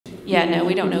Yeah, no,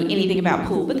 we don't know anything about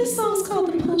pool, but this song's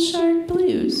called the Pool Shark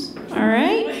Blues. All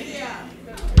right?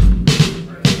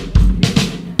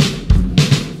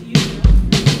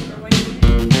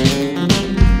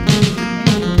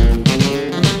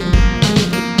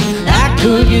 I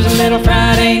could use a little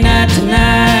Friday night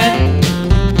tonight.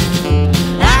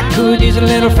 I could use a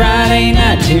little Friday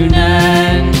night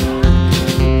tonight.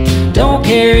 Don't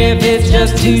care if it's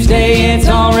just Tuesday, it's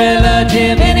all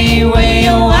relative anyway.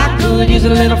 Oh, I could use a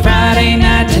little Friday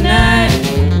night tonight.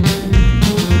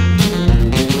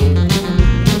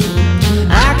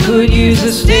 I could use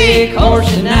a steak horse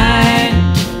tonight.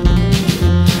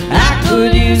 I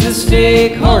could use a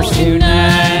steak horse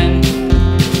tonight.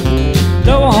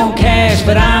 No on cash,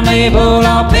 but I'm able,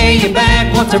 I'll pay you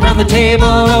back once around the table.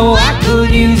 Oh, I could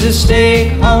use a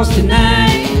steak horse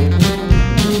tonight.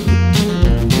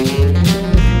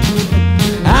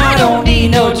 I don't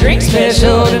need no drink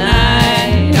special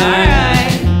tonight.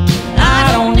 Alright,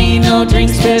 I don't need no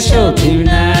drink special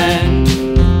tonight.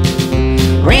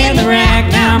 Ran the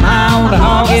rack, now I'm high on the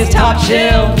hog, it's top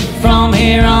shelf. From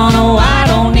here on, oh, I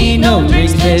don't need no drink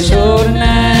special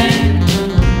tonight.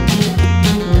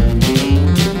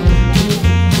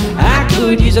 I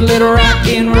could use a little rock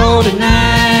and roll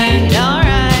tonight.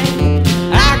 Alright,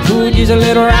 I could use a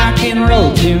little rock and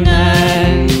roll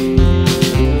tonight.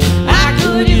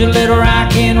 Use a little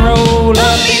rock and roll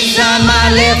up inside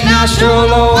my left nostril.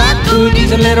 Oh, I could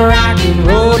use a little rock and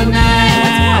roll tonight.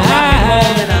 What's more rock and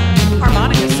roll than a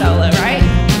harmonica solo, right?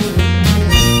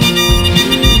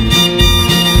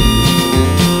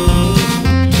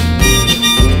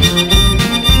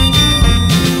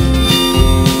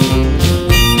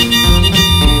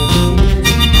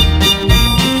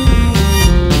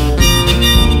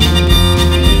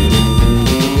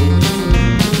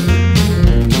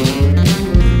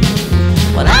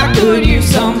 I could use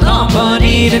some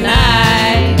company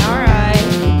tonight. Alright,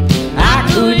 I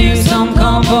could use some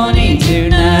company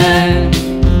tonight.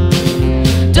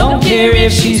 Don't care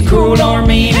if she's cruel or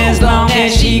mean, as long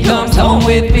as she comes home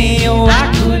with me. Oh,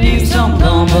 I could use some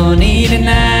company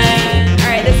tonight.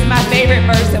 Alright, this is my favorite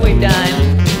verse that we've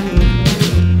done.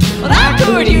 Well, I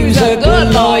could use a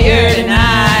good lawyer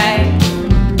tonight.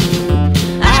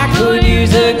 I could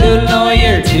use a good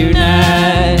lawyer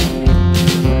tonight.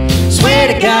 Swear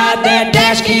to God, that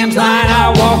dash cam's line, I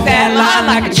walk that line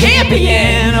like a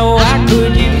champion. Oh, I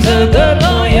could use a good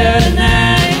lawyer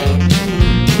tonight.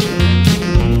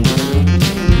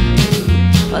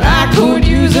 But I could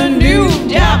use a new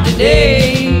job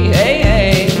today. Hey,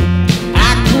 hey,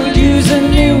 I could use a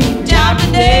new job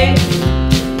today.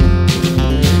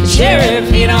 The sheriff,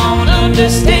 he don't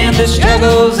understand the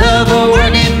struggles of a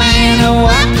working man. Oh,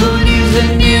 I could use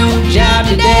a new job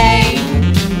today.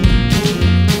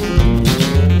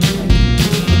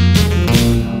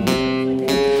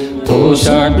 Pool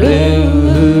Shark Blues,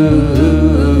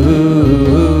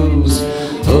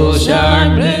 Pool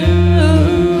Shark Blues.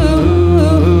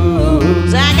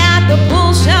 I got the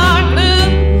Pool Shark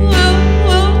Blues.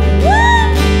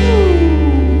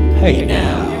 Hey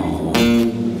now.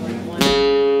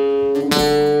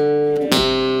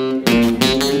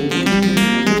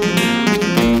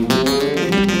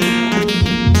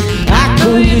 I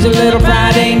could use a little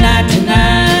Friday night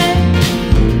tonight.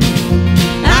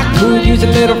 Could use a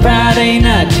little Friday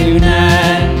night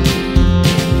tonight.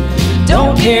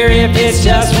 Don't care if it's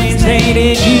just Wednesday.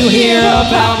 Did you hear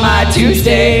about my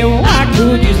Tuesday? Oh, I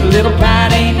could use a little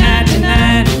Friday night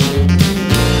tonight.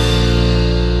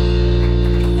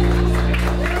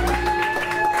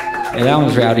 Yeah, that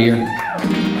one's rowdier.